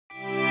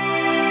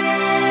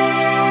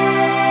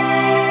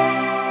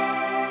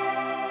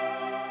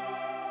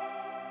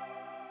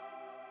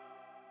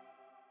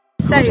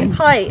So,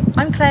 hi,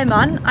 I'm Claire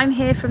Munn. I'm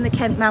here from the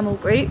Kent Mammal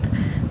Group,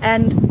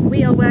 and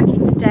we are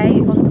working today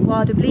on the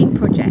Wilder Blean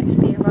project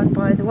being run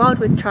by the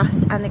Wildwood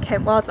Trust and the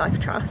Kent Wildlife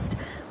Trust,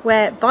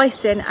 where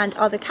bison and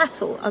other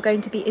cattle are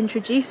going to be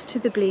introduced to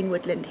the Blean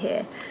woodland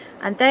here.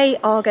 And they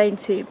are going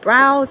to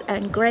browse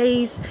and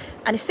graze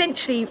and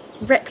essentially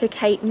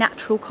replicate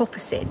natural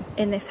coppicing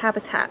in this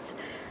habitat.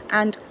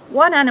 And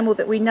one animal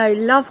that we know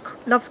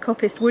loves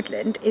coppiced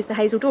woodland is the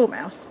hazel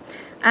dormouse.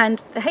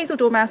 And the hazel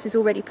dormouse is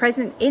already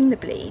present in the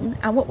Blean,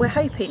 and what we're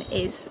hoping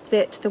is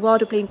that the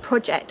Wilder Blean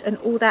project and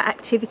all that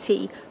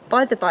activity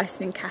by the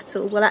bison and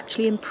cattle will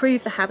actually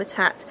improve the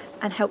habitat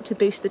and help to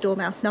boost the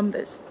dormouse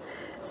numbers.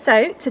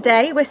 So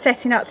today we're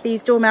setting up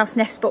these dormouse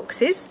nest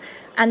boxes,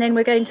 and then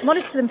we're going to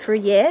monitor them for a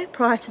year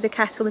prior to the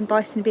cattle and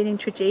bison being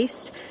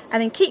introduced,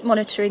 and then keep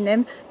monitoring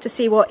them to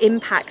see what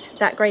impact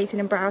that grazing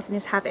and browsing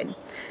is having.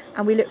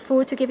 And we look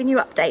forward to giving you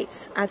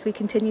updates as we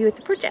continue with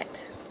the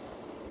project.